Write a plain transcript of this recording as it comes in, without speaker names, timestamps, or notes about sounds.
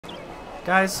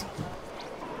Guys,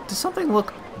 does something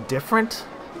look different?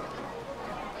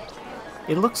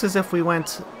 It looks as if we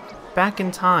went back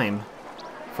in time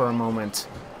for a moment.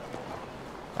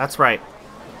 That's right.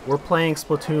 We're playing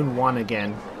Splatoon 1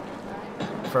 again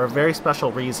for a very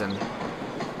special reason.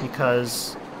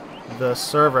 Because the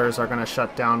servers are going to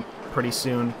shut down pretty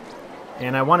soon.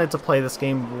 And I wanted to play this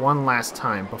game one last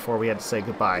time before we had to say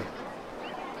goodbye.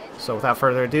 So without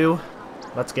further ado,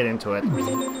 let's get into it.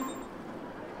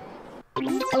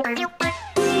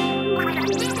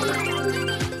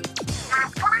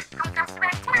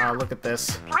 Look at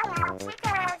this.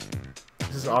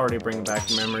 This is already bringing back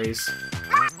memories.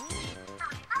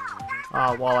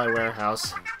 Walleye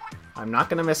Warehouse. I'm not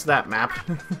gonna miss that map.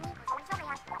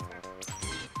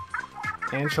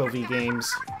 Anchovy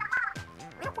Games.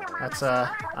 That's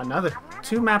another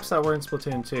 2 maps that were in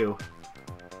Splatoon 2.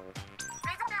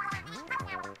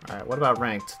 Alright, what about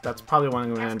Ranked? That's probably one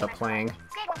I'm gonna end up playing.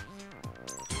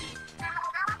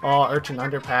 Oh, Urchin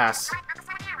Underpass.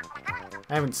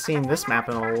 I haven't seen this map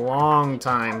in a long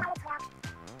time.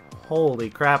 Holy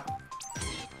crap.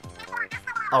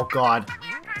 Oh god.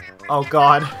 Oh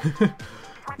god.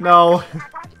 No.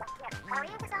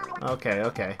 Okay,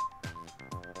 okay.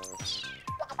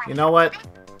 You know what?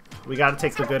 We gotta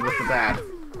take the good with the bad.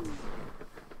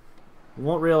 We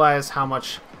won't realize how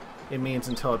much it means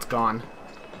until it's gone.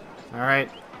 Alright.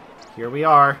 Here we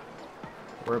are.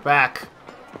 We're back.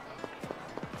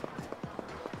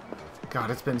 God,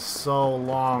 it's been so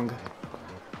long.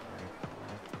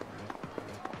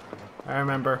 I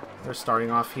remember they're starting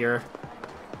off here.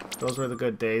 Those were the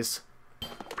good days.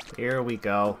 Here we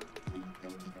go.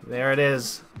 There it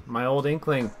is. My old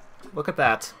Inkling. Look at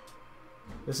that.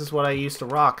 This is what I used to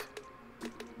rock.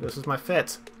 This is my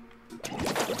fit.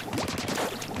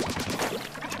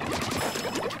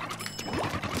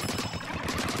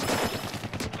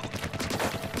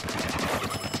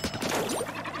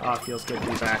 Oh, it feels good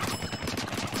to be back.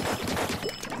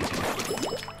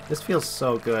 This feels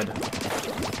so good.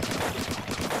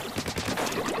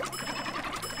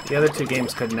 The other 2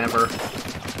 games could never.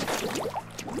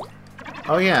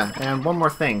 Oh yeah, and one more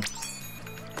thing.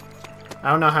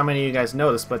 I don't know how many of you guys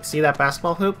know this, but see that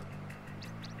basketball hoop?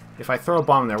 If I throw a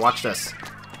bomb in there, watch this.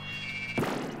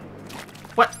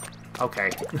 What? Okay.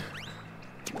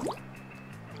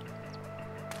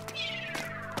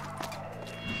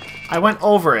 I went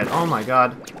over it. Oh my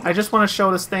god. I just want to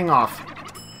show this thing off.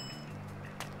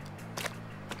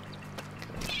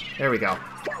 There we go.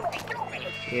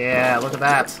 Yeah, look at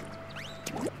that.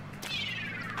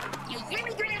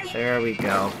 There we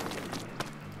go.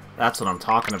 That's what I'm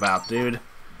talking about, dude.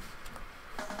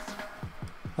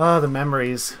 Oh, the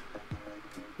memories.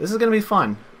 This is gonna be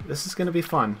fun. This is gonna be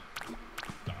fun.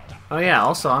 Oh yeah,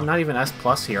 also, I'm not even S+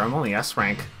 here. I'm only S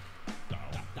rank.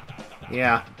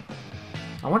 Yeah.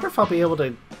 I wonder if I'll be able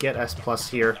to get S+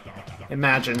 here.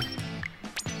 Imagine.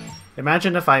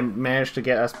 Imagine if I managed to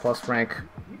get S+ rank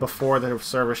before the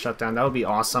server shut down. That would be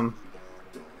awesome.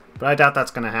 But I doubt that's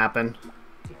gonna happen.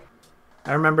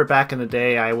 I remember back in the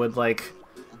day I would, like,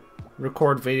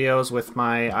 record videos with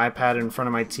my iPad in front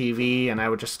of my TV, and I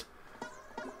would just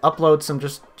upload some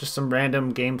just some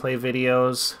random gameplay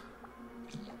videos.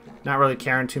 Not really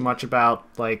caring too much about,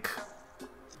 like,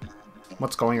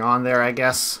 what's going on there, I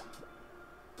guess.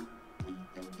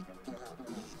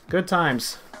 Good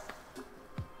times.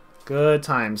 Good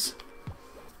times.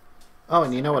 Oh,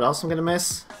 and you know what else I'm gonna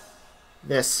miss?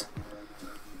 This.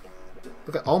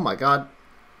 Look at, oh my god.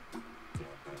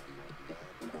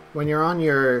 When you're on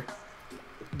your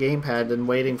gamepad and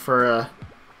waiting for a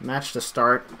match to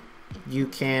start, you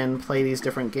can play these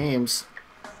different games.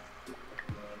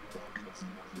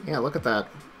 Yeah, look at that.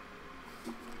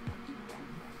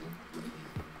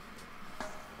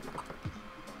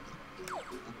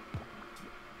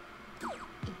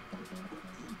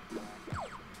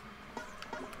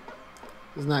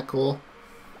 Isn't that cool?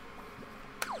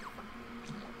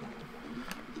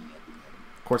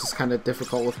 Of course, it's kind of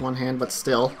difficult with one hand, but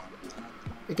still.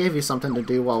 It gave you something to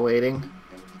do while waiting.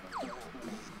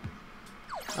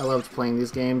 I loved playing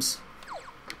these games.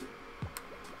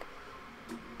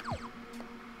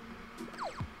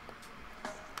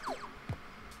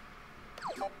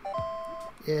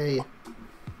 Yay.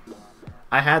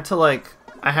 I had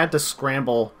to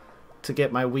scramble to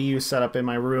get my Wii U set up in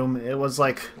my room. It was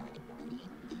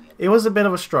a bit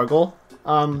of a struggle.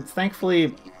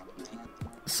 Thankfully,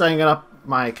 setting up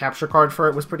my capture card for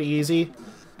it was pretty easy,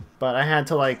 but I had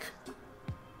to, like...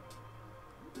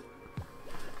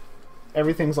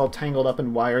 Everything's all tangled up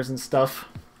in wires and stuff.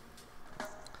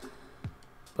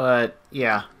 But,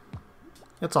 yeah.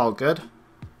 It's all good.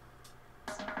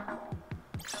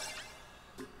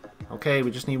 Okay,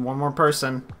 we just need one more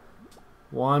person.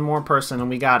 One more person and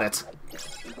we got it.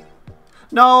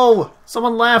 No!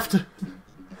 Someone left!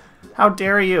 How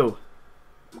dare you?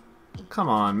 Come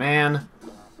on, man.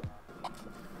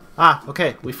 Ah,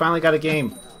 okay, we finally got a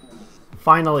game.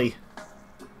 Finally.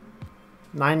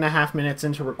 9.5 minutes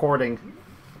into recording.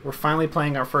 We're finally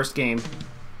playing our first game.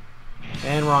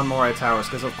 And we're on Morai Towers,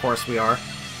 because of course we are.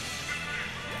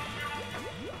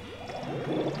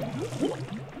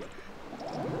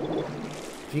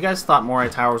 If you guys thought Morai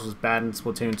Towers was bad in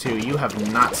Splatoon 2, you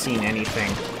have not seen anything.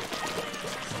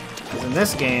 Because in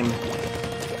this game,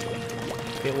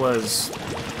 it was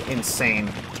insane.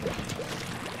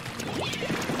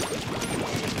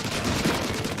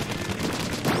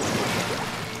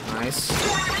 Nice.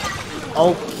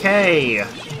 Okay!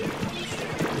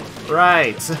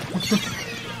 Right.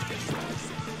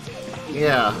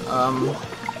 Yeah,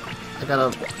 I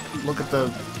gotta look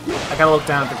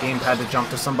down at the gamepad to jump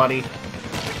to somebody.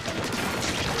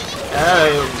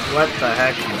 Oh, what the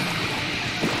heck?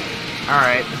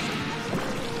 Alright.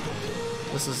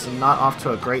 This is not off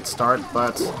to a great start,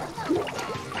 but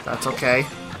that's okay.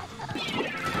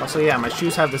 Also, yeah, my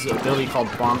shoes have this ability called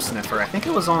Bomb Sniffer. I think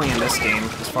it was only in this game,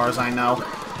 as far as I know.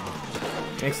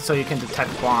 Makes it so you can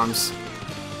detect bombs.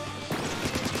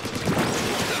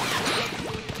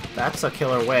 That's a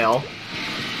killer whale.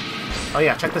 Oh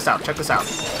yeah, check this out, check this out.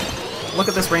 Look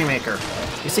at this Rainmaker.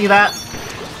 You see that?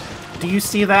 Do you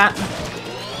see that?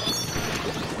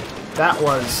 That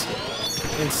was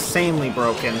insanely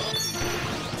broken.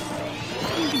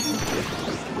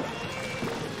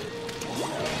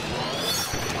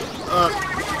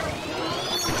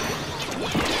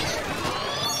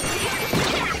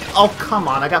 Oh, come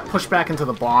on, I got pushed back into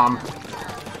the bomb.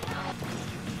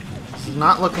 This is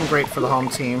not looking great for the home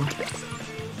team.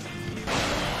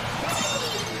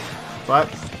 But...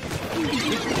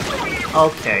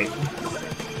 okay.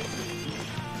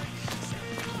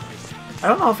 I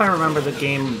don't know if I remember the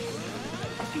game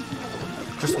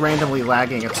just randomly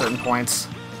lagging at certain points.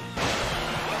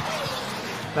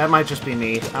 That might just be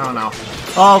me. I don't know.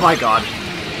 Oh my god.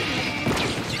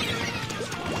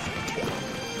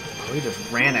 We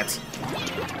just ran it.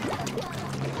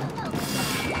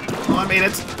 Oh, I made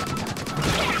it.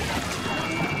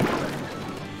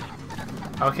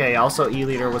 Okay, also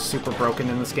E-Leader was super broken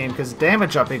in this game because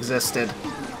damage up existed.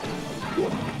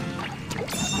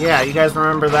 Yeah, you guys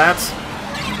remember that?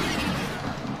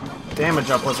 Damage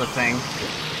up was a thing.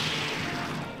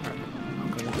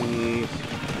 I'm gonna be...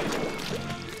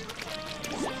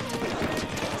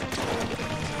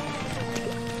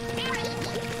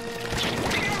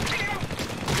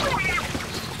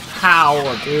 how,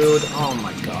 dude? Oh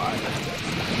my god.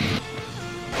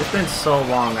 It's been so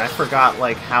long, I forgot,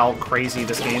 like, how crazy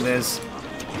this game is.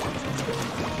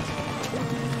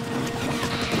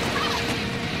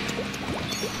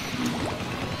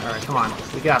 Alright, come on.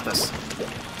 We got this.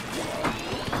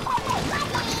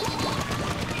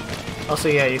 Also,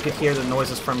 yeah, you could hear the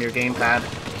noises from your gamepad.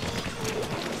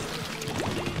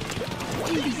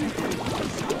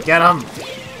 Get him!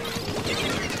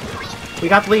 We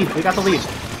got the lead, we got the lead.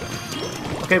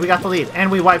 Okay, we got the lead,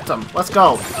 and we wiped them. Let's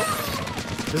go.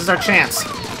 This is our chance.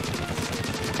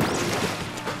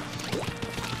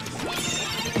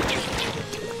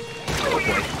 Oh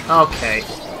boy. Okay.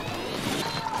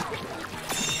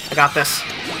 I got this.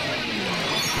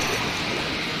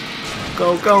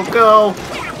 Go, go, go!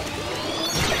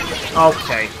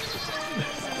 Okay.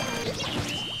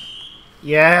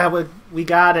 Yeah, we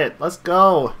got it. Let's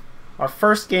go. Our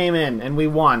first game in, and we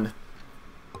won.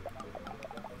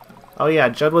 Oh yeah,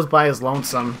 Judd was by his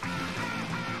lonesome.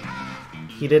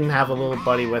 He didn't have a little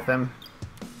buddy with him.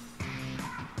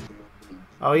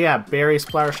 Oh yeah, Barry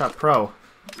Splattershot Pro.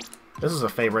 This is a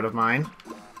favorite of mine.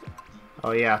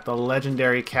 Oh yeah, the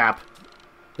legendary cap.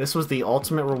 This was the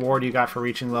ultimate reward you got for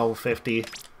reaching level 50.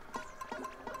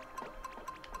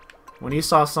 When you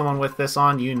saw someone with this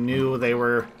on, you knew they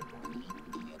were...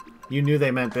 you knew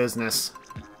they meant business.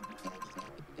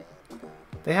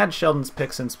 They had Sheldon's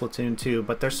picks in Splatoon 2,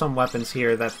 but there's some weapons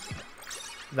here that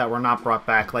were not brought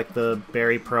back, like the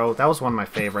Berry Pro. That was one of my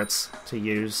favorites to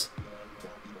use.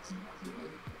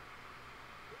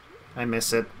 I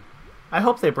miss it. I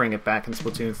hope they bring it back in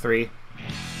Splatoon 3.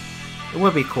 It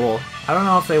would be cool. I don't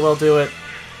know if they will do it,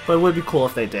 but it would be cool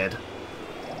if they did.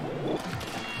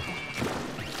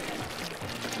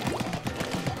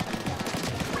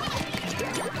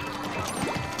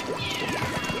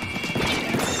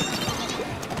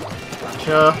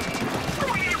 Gotcha.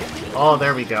 Oh,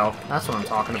 there we go. That's what I'm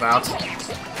talking about.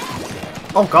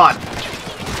 Oh, God.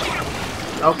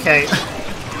 Okay.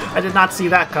 I did not see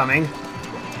that coming.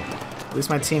 At least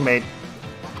my teammate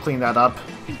clean that up.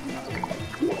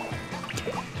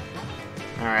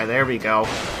 Alright, there we go.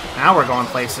 Now we're going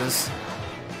places.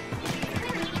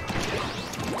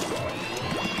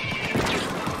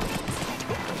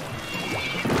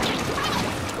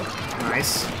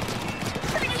 Nice.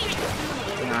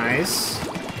 Nice.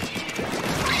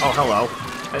 Oh, hello.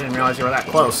 I didn't realize you were that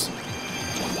close.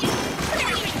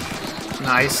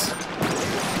 Nice.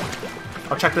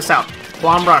 Oh, check this out.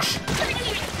 Bomb rush.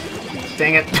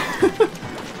 Dang it.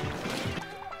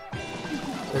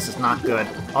 This is not good.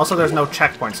 Also, there's no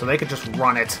checkpoint, so they could just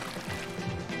run it.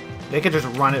 They could just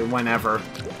run it whenever.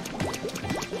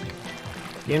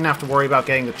 You didn't have to worry about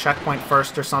getting the checkpoint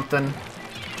first or something.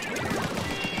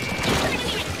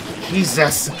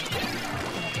 Jesus.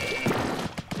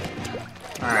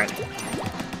 Alright.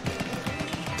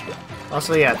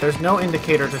 Also, yeah, there's no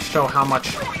indicator to show how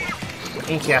much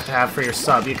ink you have to have for your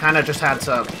sub. You kind of just had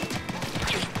to...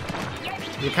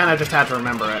 You kind of just had to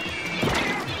remember it.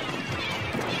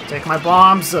 Take my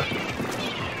bombs!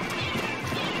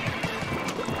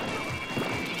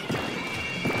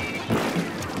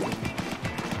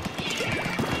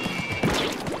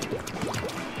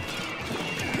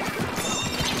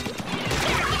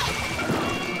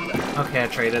 Okay, I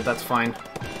traded, that's fine.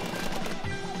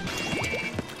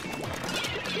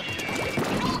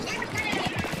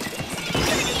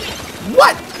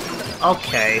 What?!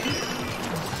 Okay.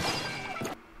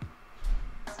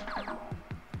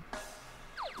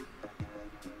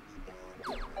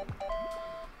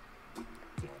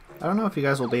 I don't know if you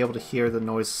guys will be able to hear the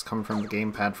noises coming from the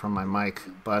gamepad from my mic,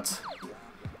 but...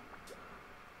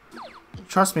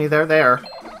 Trust me, they're there.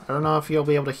 I don't know if you'll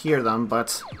be able to hear them,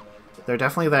 but... They're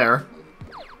definitely there.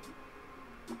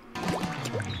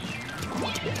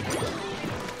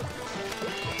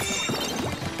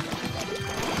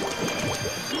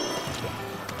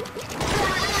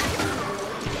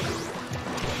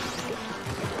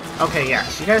 Okay, yeah.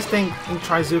 You guys think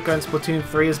Trizuka in Splatoon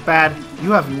 3 is bad?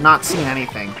 You have not seen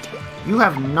anything. You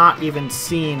have not even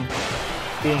seen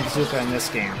being Zuka in this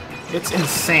game. It's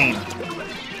insane.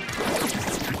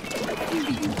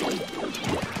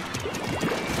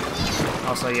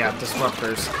 Also, yeah,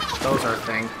 disruptors. Those are a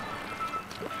thing.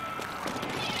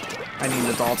 I need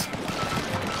an adult.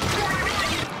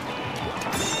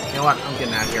 You know what? I'm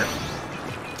getting out of here.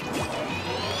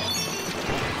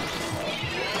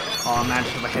 Oh,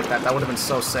 imagine if I hit that. That would have been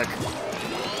so sick.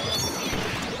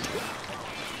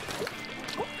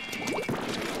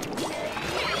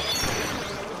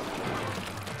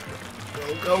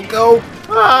 Go, go, go!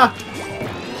 Ah!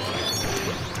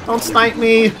 Don't snipe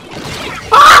me!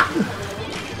 Ah!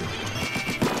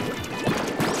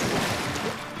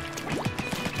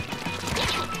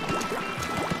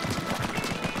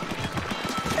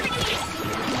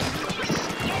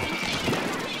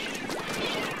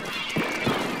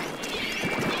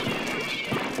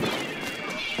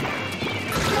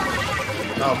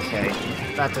 Okay,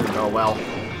 that didn't go well.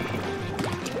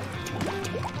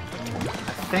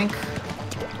 I think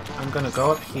I'm gonna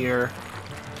go up here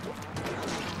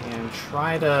and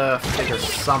try to figure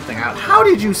something out. How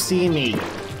did you see me?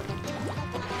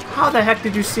 How the heck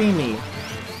did you see me?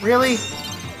 Really?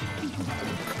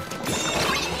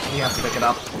 We have to pick it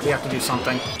up. We have to do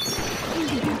something.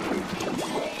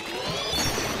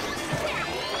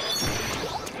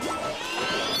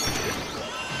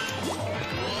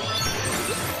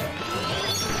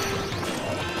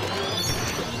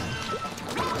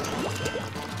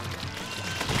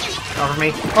 Cover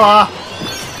me. Ah!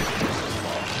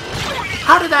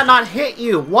 How did that not hit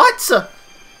you? What?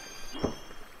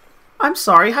 I'm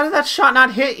sorry, how did that shot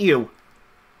not hit you?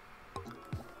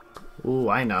 Ooh,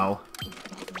 I know.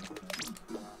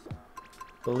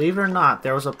 Believe it or not,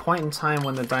 there was a point in time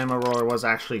when the Dynamo Roller was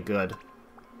actually good.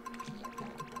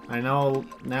 I know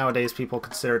nowadays people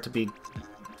consider it to be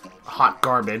hot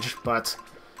garbage, but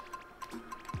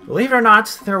believe it or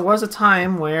not, there was a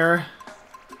time where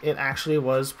it actually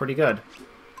was pretty good.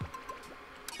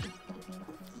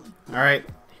 Alright,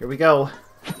 here we go.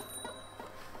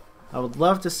 I would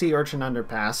love to see Urchin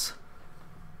Underpass.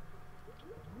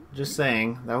 Just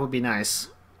saying, that would be nice.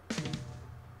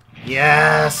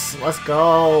 Yes! Let's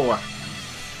go!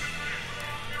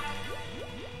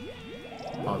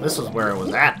 Oh, this is where it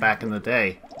was at back in the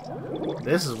day.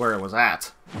 This is where it was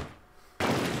at.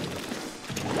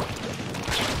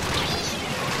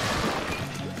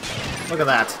 Look at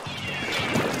that.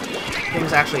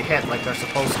 Things actually hit like they're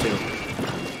supposed to.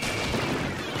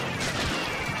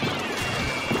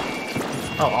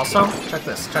 Oh, also, check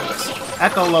this, check this.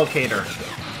 Echolocator.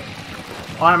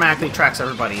 Automatically tracks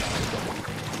everybody.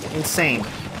 Insane.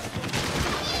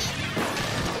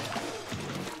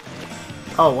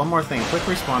 Oh, one more thing. Quick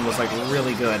respawn was, like,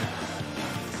 really good.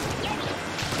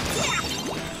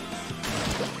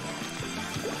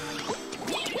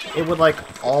 It would, like,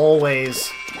 always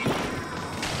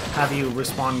have you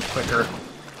respawn quicker.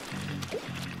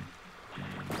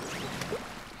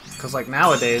 Because, like,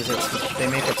 nowadays, they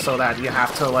make it so that you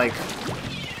have to, like...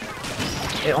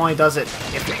 It only does it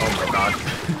if... Oh my god.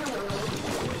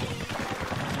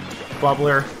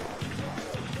 Bubbler.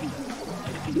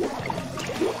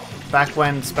 Back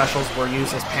when specials were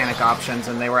used as panic options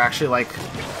and they were actually, like,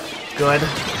 good.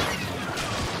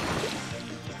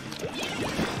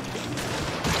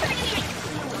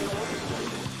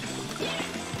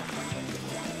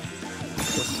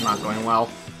 This is not going well.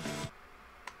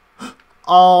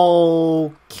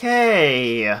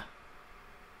 Okay.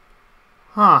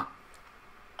 Huh.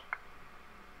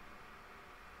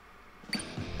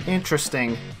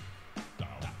 Interesting.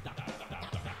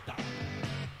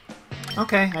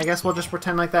 Okay, I guess we'll just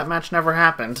pretend like that match never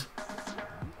happened.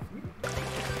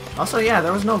 Also, yeah,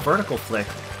 there was no vertical flick.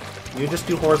 You just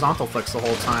do horizontal flicks the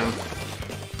whole time.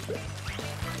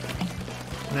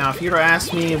 Now, if you were to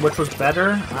ask me which was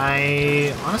better,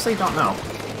 I honestly don't know.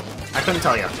 I couldn't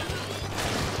tell you.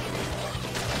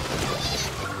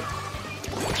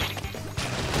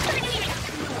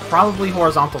 Probably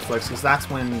horizontal flicks, because that's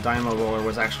when Dynamo Roller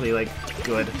was actually, like,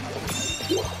 good.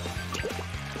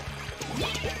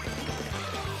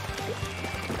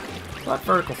 But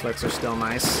vertical flicks are still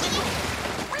nice.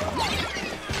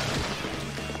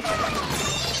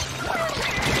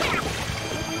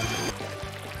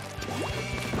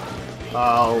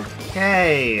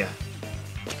 Okay.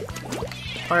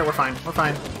 Alright, we're fine. We're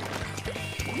fine.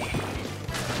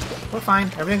 We're fine.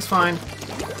 Everything's fine.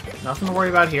 Nothing to worry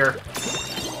about here.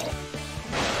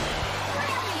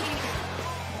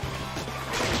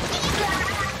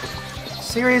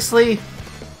 Seriously?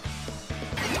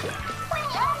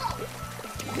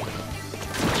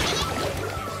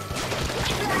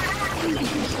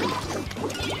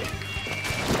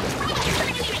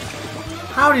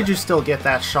 How did you still get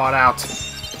that shot out?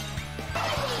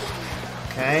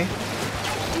 Okay.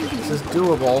 This is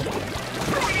doable.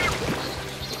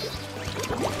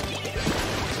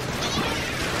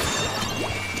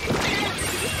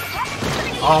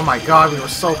 Oh my god, we were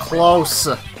so close!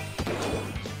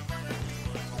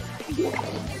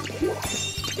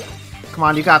 Come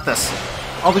on, you got this.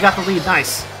 Oh, we got the lead.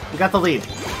 Nice. We got the lead.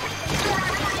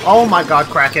 Oh my god,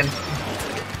 Kraken.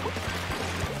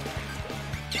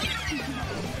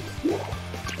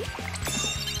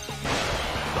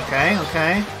 Okay,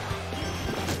 okay.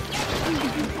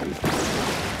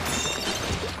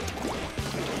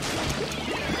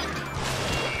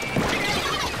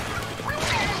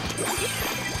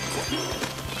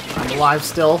 I'm alive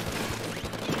still.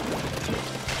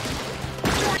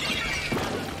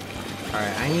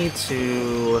 Alright, I need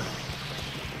to...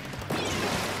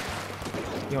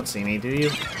 You don't see me, do you?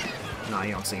 No,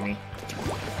 you don't see me.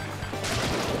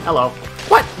 Hello.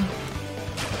 What?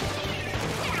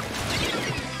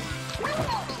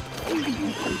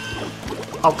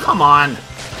 Oh, come on!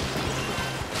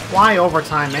 Why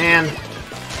overtime, man?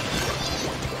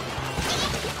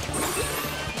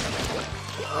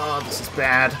 Oh, this is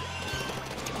bad.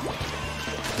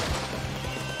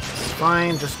 It's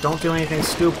fine, just don't do anything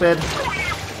stupid.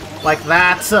 Like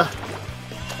that!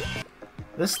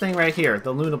 This thing right here,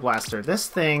 the Luna Blaster, this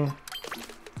thing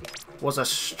was a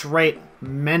straight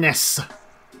menace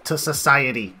to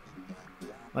society.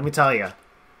 Let me tell you.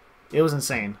 It was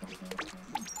insane.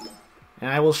 And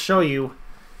I will show you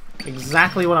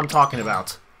exactly what I'm talking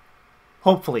about.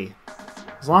 Hopefully.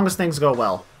 As long as things go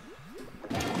well.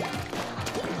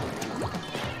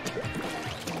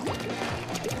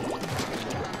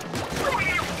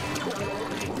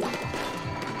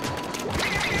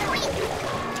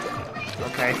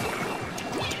 Okay.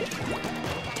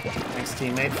 Thanks,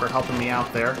 teammate, for helping me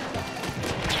out there.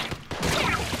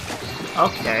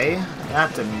 Okay,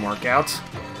 that didn't work out.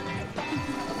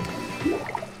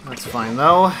 That's fine,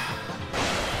 though.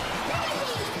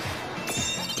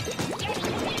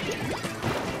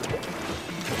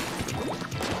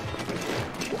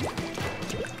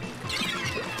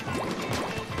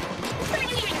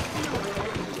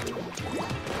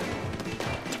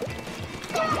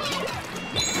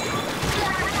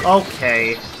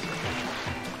 Okay.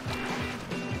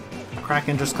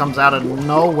 Kraken just comes out of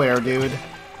nowhere, dude.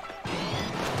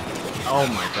 Oh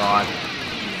my god.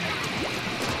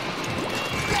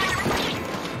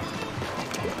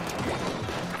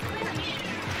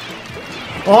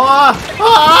 Oh!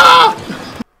 Ah!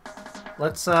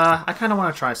 Let's, I kind of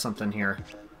want to try something here.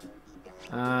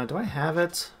 Do I have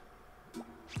it?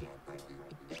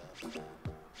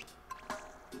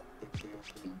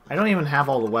 I don't even have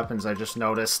all the weapons, I just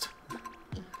noticed.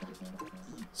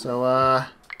 So,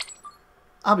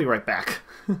 I'll be right back.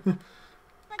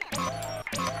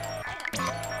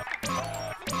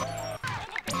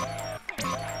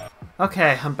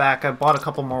 Okay, I'm back. I bought a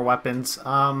couple more weapons.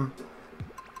 I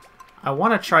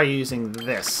want to try using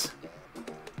this.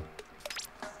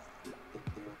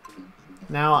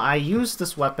 Now, I use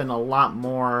this weapon a lot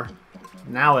more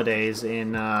nowadays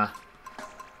in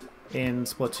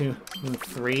Splatoon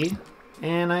 3,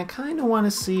 and I kind of want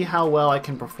to see how well I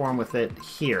can perform with it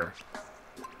here.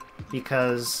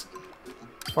 Because,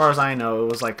 as far as I know,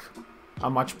 it was like a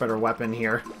much better weapon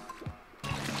here.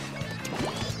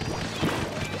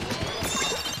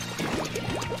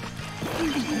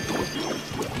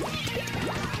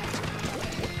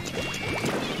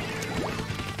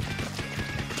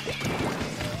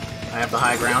 I have the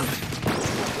high ground.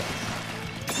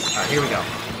 Alright, here we go.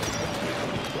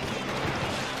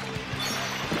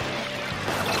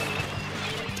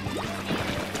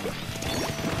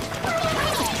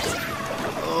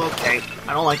 Okay,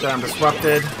 I don't like that I'm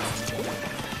disrupted.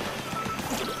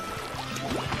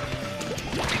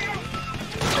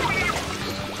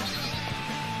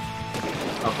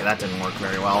 Okay, that didn't work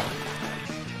very well.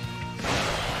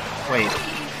 Wait.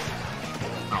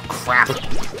 Oh, crap.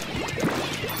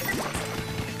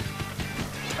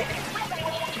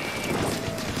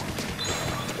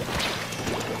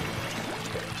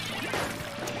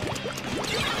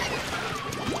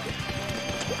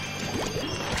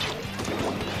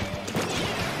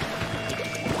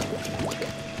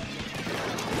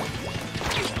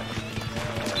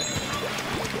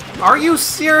 Are you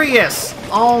serious?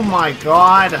 Oh my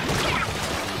god.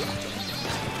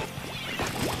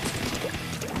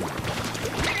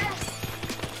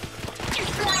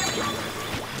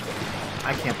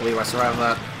 I can't believe I survived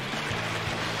that.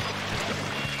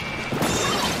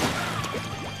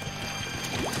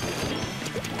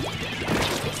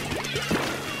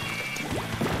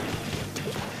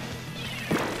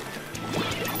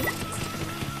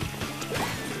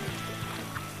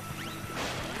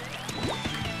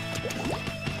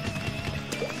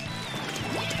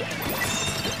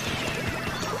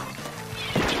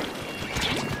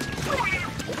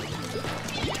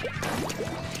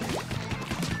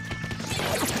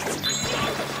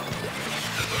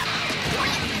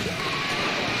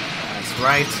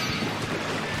 Right.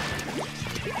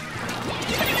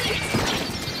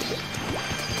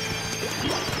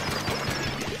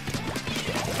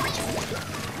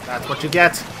 That's what you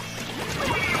get.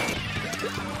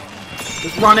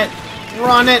 Just run it.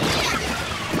 Run it.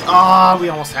 Ah, we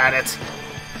almost had it.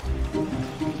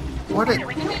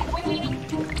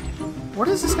 What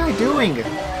is this guy doing?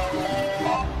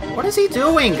 What is he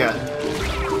doing?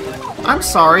 I'm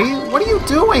sorry. What are you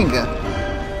doing?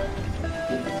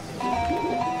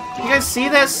 You guys see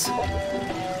this?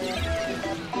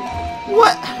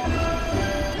 What?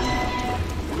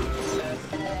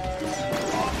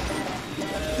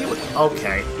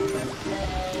 Okay.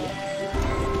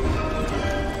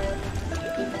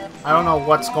 I don't know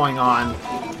what's going on,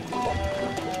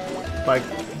 but I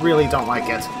really don't like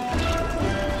it.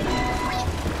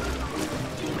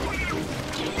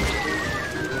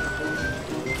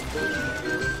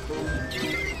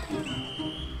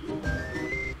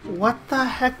 What the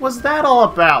heck was that all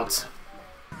about?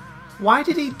 Why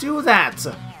did he do that?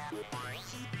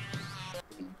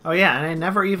 Oh yeah, and I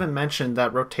never even mentioned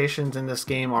that rotations in this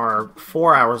game are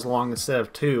 4 hours long instead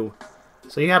of 2.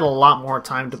 So you had a lot more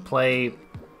time to play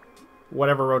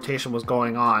whatever rotation was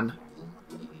going on.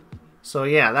 So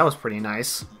yeah, that was pretty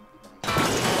nice.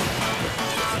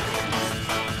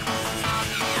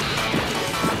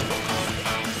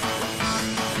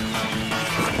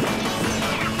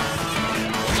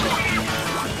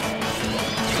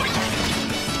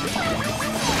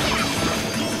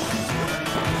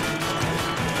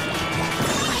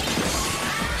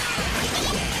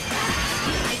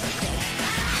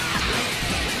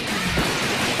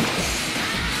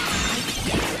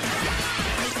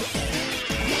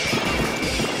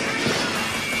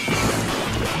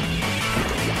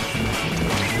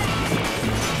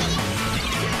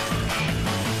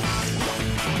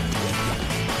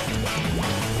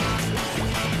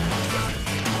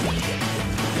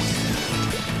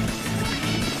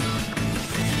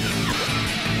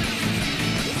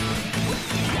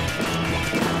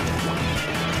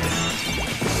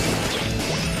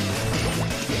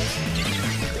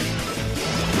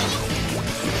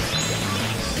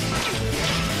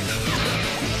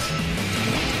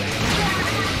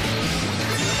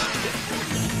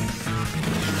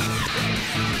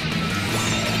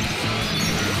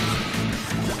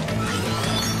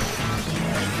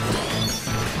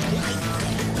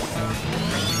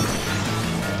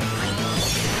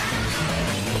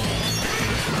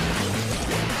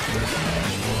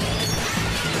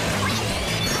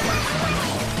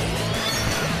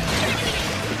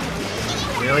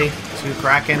 2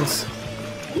 Krakens.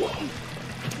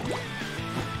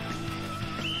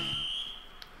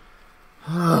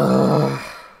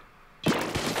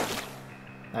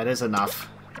 That is enough.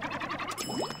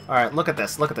 Alright, look at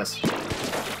this, look at this.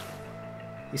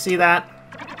 You see that?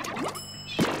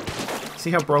 See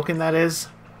how broken that is?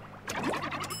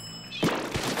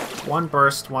 1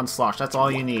 burst, 1 slosh, that's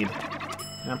all you need.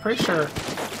 And I'm pretty sure...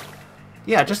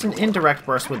 yeah, just an indirect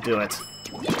burst would do it.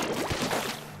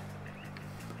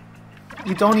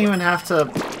 You don't even have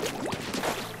to...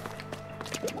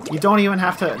 you don't even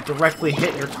have to directly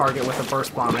hit your target with a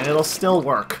burst bomb, and it'll still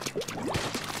work.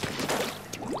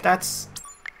 That's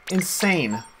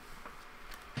insane.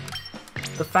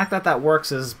 The fact that that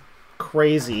works is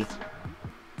crazy.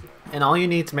 And all you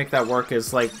need to make that work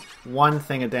is, like, 1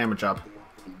 thing of damage up.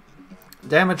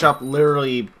 Damage up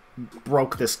literally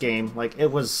broke this game. Like,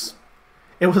 it was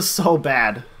so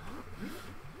bad.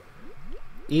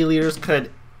 E-leaders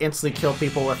could instantly kill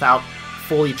people without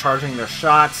fully charging their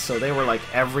shots, so they were, like,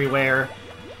 everywhere.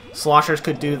 Sloshers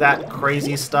could do that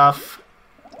crazy stuff.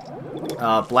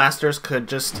 Blasters could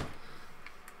just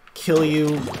kill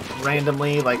you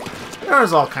randomly. Like, there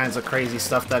was all kinds of crazy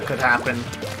stuff that could happen.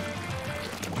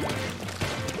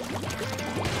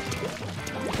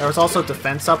 There was also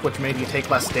defense up, which made you take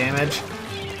less damage.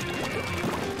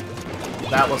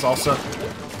 That was also,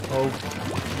 oh,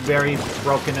 very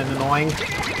broken and annoying.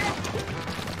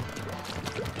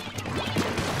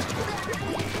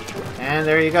 And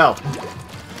there you go.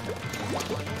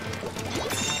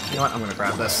 You know what? I'm gonna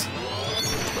grab this.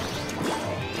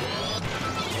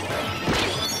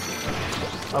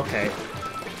 Okay.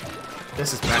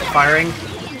 This is backfiring.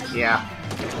 Yeah.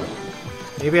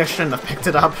 Maybe I shouldn't have picked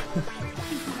it up.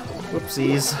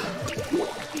 Whoopsies.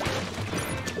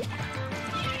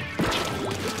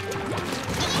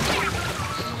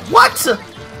 What?!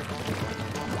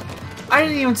 I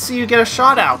didn't even see you get a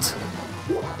shot out.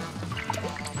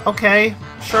 Okay,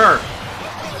 sure.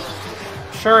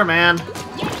 Sure, man.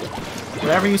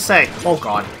 Whatever you say. Oh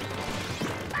god.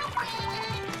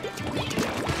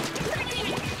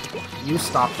 You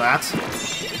stop that.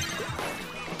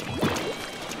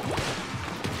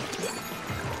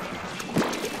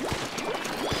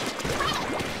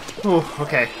 Ooh,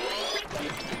 okay.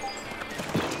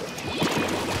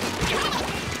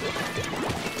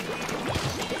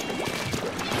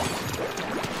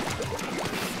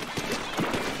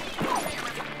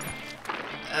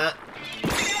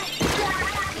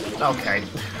 Okay.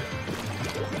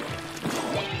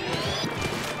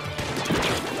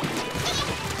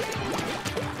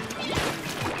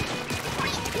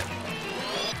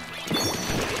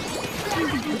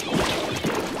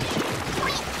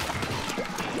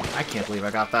 I can't believe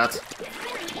I got that.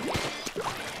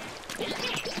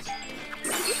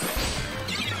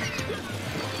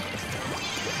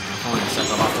 I wanted to set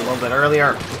that off a little bit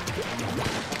earlier.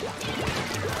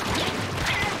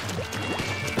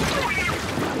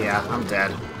 Yeah, I'm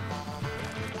dead.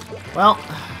 Well,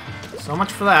 so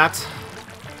much for that.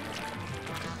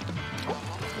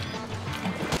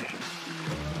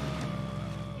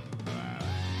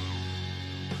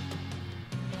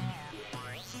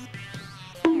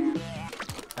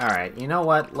 Alright, you know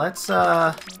what? Let's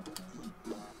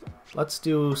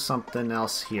do something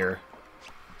else here.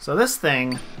 So this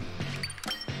thing,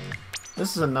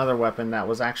 this is another weapon that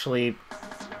was actually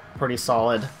pretty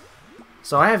solid.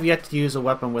 So I have yet to use a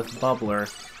weapon with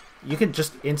Bubbler. You can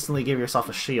just instantly give yourself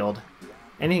a shield.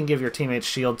 And you can give your teammates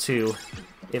shield too,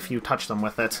 if you touch them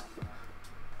with it.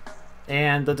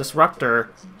 And the Disruptor,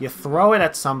 you throw it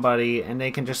at somebody and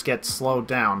they can just get slowed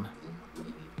down.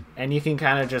 And you can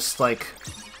kind of just like...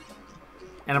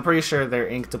 and I'm pretty sure their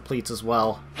ink depletes as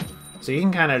well. So you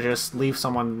can kind of just leave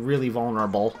someone really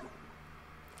vulnerable.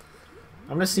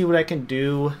 I'm gonna see what I can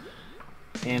do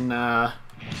in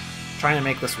trying to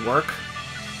make this work.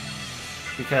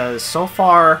 Because so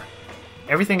far,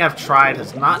 everything I've tried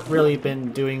has not really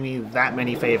been doing me that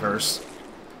many favors.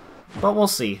 But we'll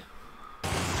see.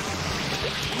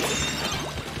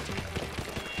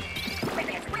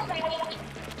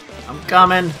 I'm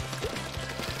coming.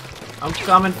 I'm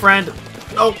coming, friend.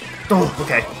 Oh, oh,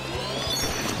 okay.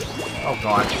 Oh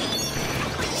god.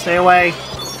 Stay away.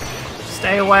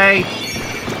 Stay away.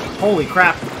 Holy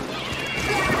crap.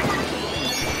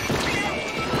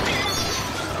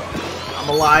 I'm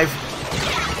alive.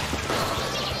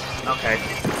 Okay.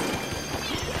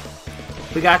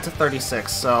 We got to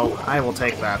 36, so I will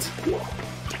take that.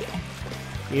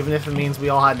 Even if it means we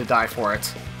all had to die for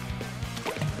it.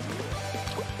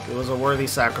 It was a worthy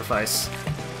sacrifice.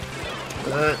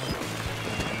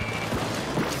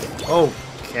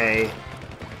 Okay.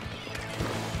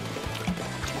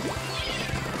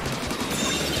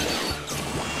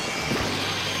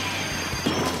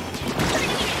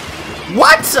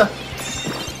 What?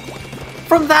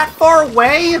 From that far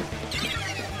away?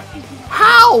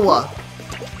 How?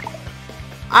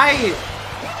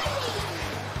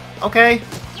 Okay.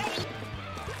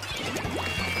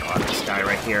 God, this guy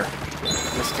right here.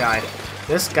 This guy.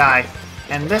 This guy.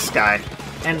 And this guy.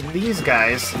 And these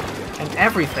guys. And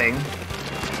everything.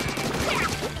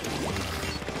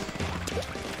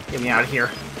 Get me out of here.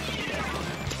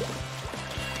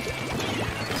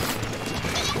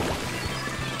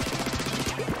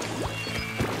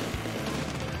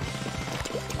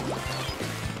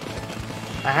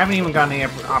 I haven't even gotten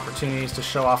any opportunities to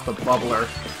show off the bubbler.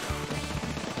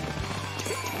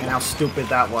 And how stupid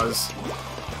that was.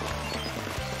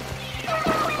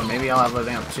 Or maybe I'll have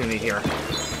an opportunity here.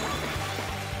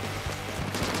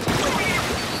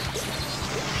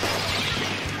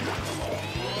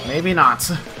 Maybe not.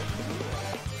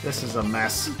 This is a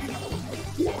mess.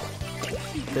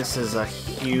 This is a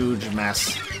huge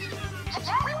mess.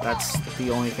 That's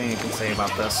the only thing I can say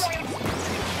about this.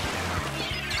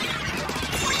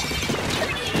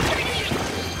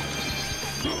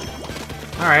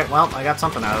 Alright, well, I got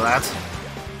something out of that.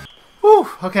 Whew,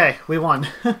 okay, we won.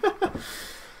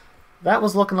 That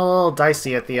was looking a little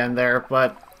dicey at the end there,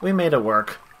 but we made it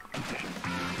work.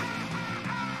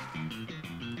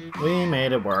 We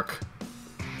made it work.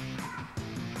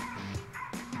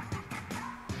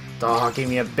 Oh, give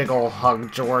me a big ol'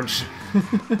 hug, George.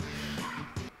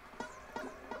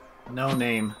 No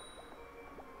name.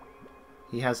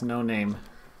 He has no name.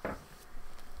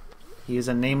 He is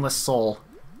a nameless soul.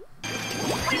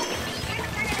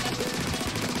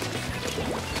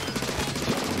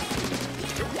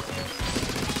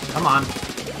 Come on.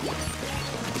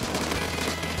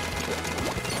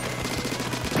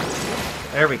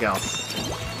 There we go.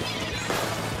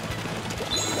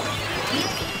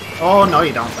 Oh, no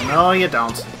you don't. No you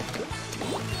don't.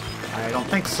 I don't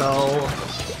think so.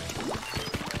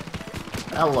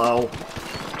 Hello.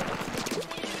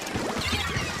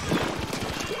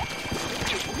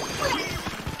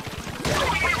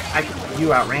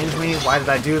 You outranged me? Why did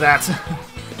I do that?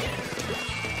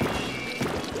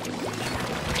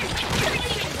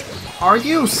 Are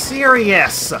you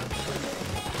serious?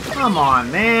 Come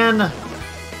on, man.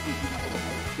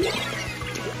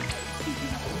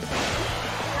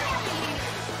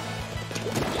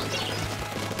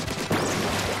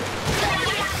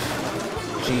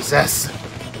 Jesus.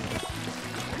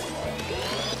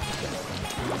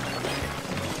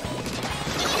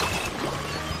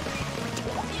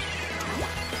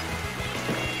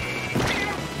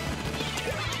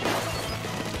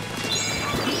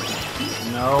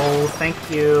 No, thank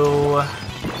you.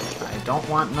 I don't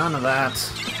want none of that.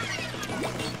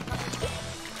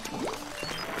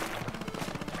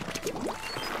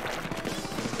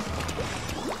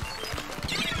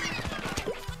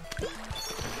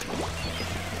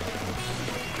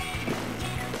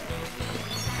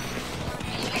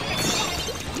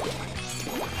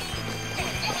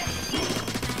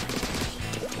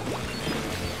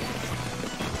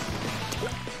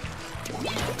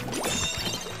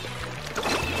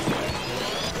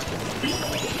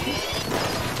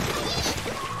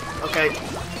 Okay.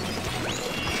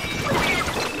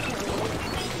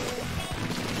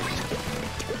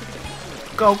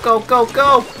 Go, go, go,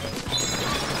 go!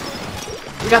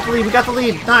 We got the lead, we got the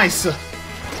lead! Nice!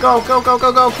 Go, go, go,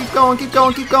 go, go! Keep going, keep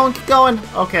going, keep going, keep going!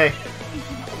 Okay.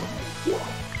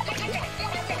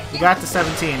 We got to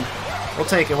 17. We'll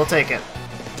take it, we'll take it.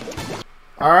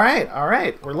 Alright,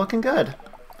 alright. We're looking good.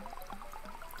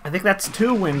 I think that's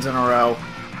 2 wins in a row.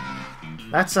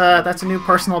 That's a new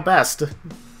personal best.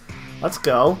 Let's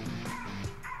go.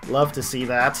 Love to see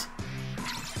that.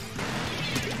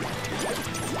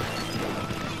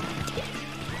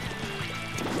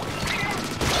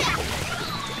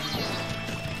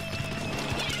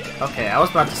 Okay, I was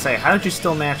about to say, how did you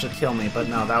still manage to kill me? But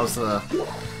no, that was the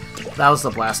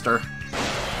blaster.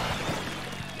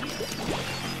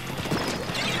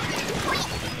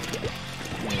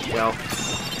 There you go.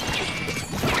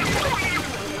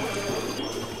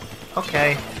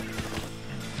 Okay.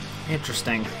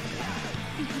 Interesting.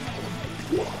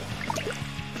 Maybe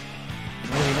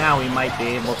now we might be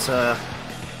able to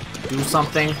do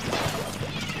something.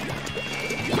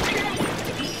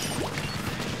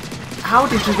 How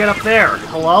did you get up there?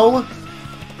 Hello?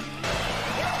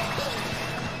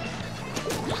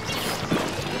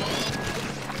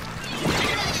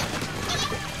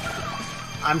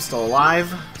 I'm still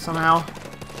alive, somehow.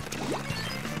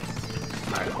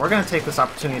 Alright, we're gonna take this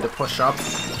opportunity to push up.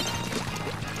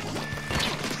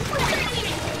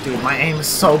 Dude, my aim is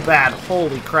so bad.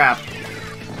 Holy crap.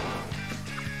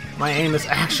 My aim is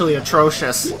actually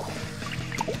atrocious.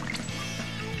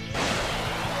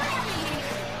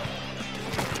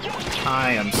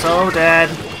 I am so dead.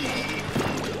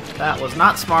 That was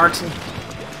not smart.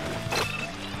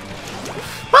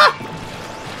 Ah!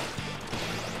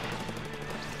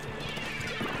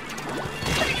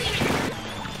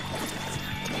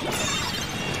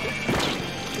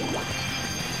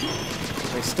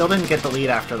 They still didn't get the lead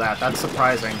after that. That's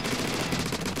surprising.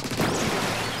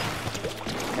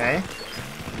 Okay.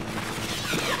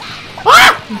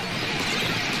 Ah!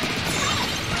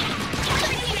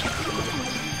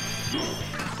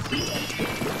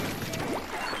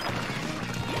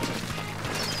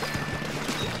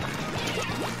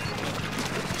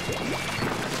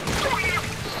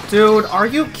 Dude, are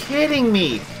you kidding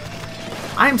me?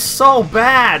 I'm so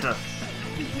bad!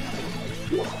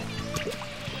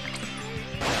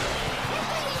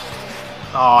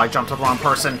 Oh, I jumped to the wrong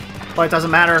person. But it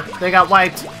doesn't matter. They got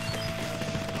wiped.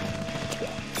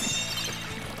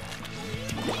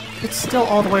 It's still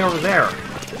all the way over there.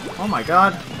 Oh my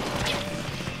god.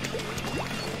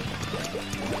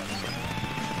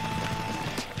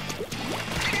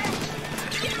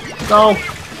 Go!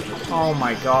 Oh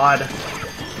my god.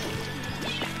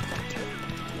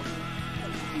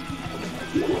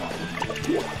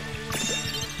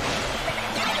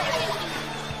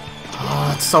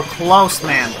 Oh, it's so close,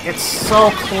 man. It's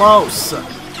so close.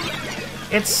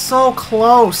 It's so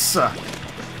close.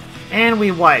 And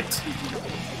we wiped.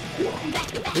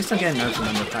 At least I'm getting nerfs and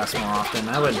underpass more often.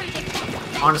 I would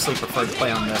honestly prefer to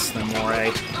play on this than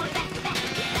Moray.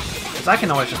 Because I can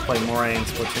always just play Moray in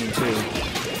Splatoon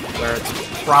 2, where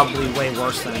it's probably way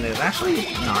worse than it is. Actually,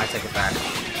 no, I take it back.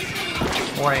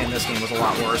 Moray in this game was a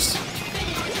lot worse.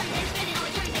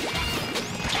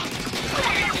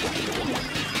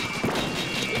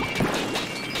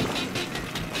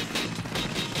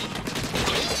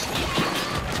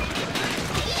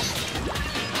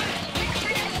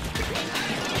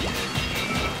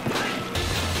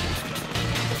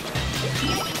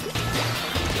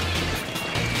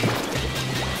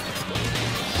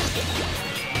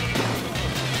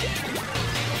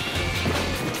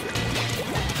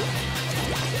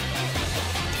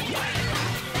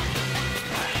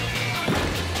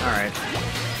 Alright.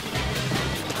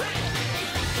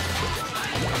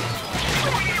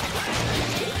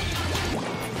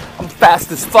 I'm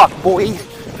fast as fuck, boy.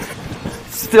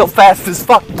 Still fast as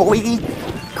fuck, boy.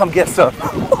 Come get some.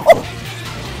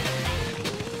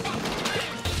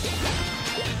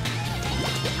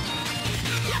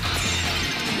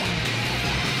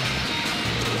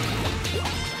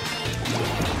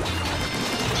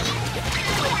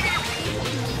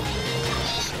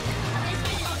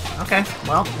 Okay,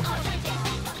 well,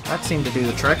 that seemed to do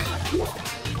the trick.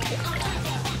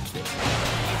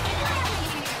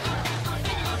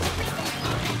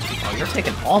 Oh, you're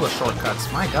taking all the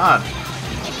shortcuts, my god.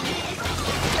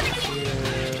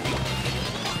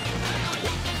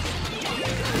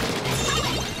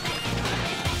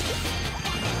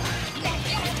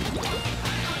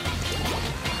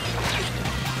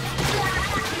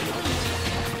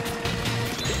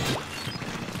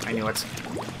 I knew it.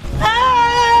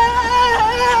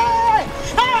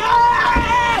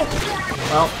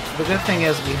 Well, the good thing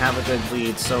is we have a good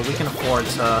lead, so we can afford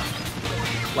to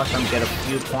let them get a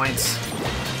few points.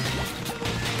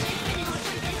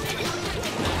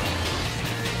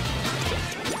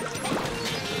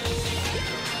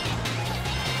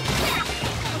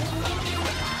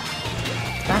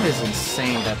 That is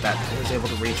insane that that was able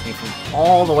to reach me from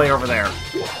all the way over there.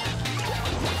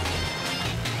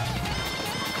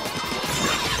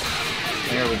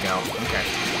 There we go. Okay.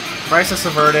 Crisis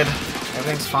averted.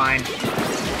 Everything's fine.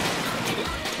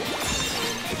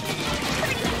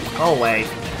 Go away.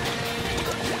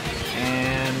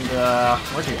 And,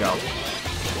 where'd you go?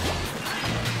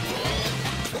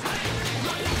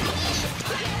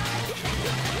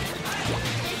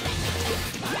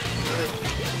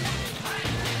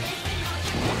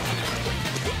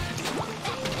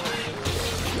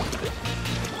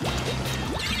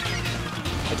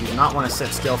 I do not want to sit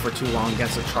still for too long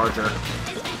against a charger.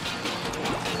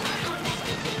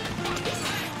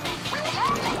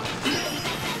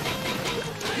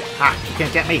 Ha! You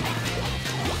can't get me!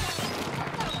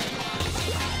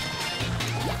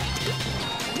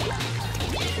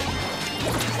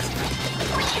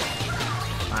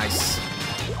 Nice.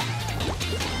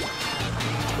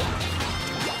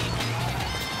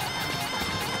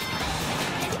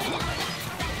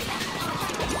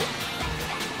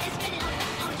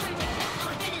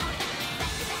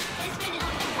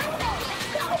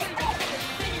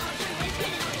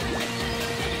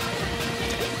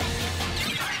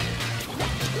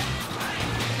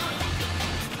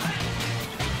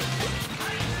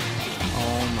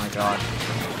 God.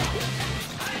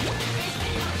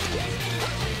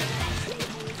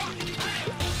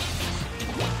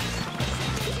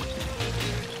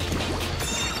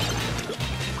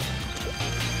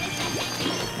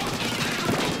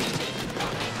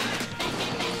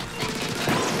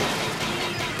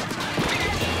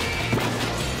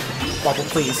 bubble,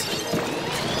 please.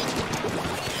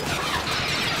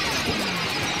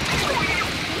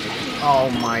 Oh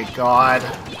my god.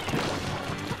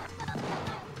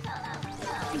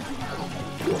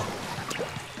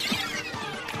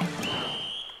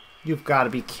 You've got to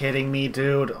be kidding me,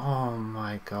 dude. Oh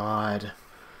my god.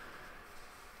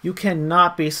 You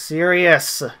cannot be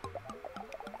serious.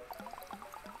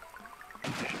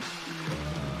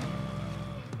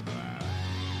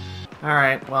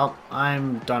 Alright, well,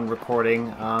 I'm done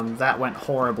recording. That went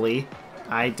horribly.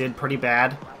 I did pretty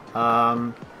bad.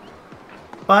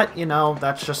 But, you know,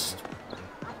 that's just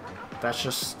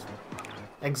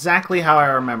exactly how I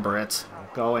remember it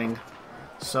going.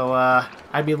 So,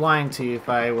 I'd be lying to you if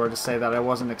I were to say that I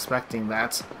wasn't expecting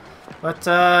that. But,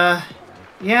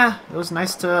 yeah, it was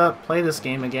nice to play this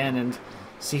game again and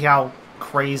see how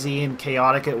crazy and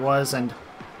chaotic it was and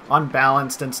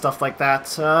unbalanced and stuff like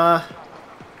that.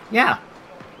 Yeah.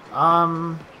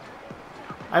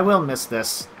 I will miss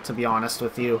this, to be honest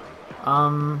with you.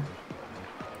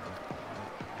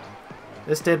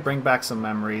 This did bring back some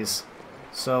memories.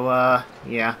 So,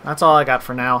 yeah, that's all I got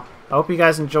for now. I hope you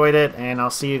guys enjoyed it, and I'll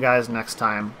see you guys next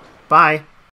time. Bye!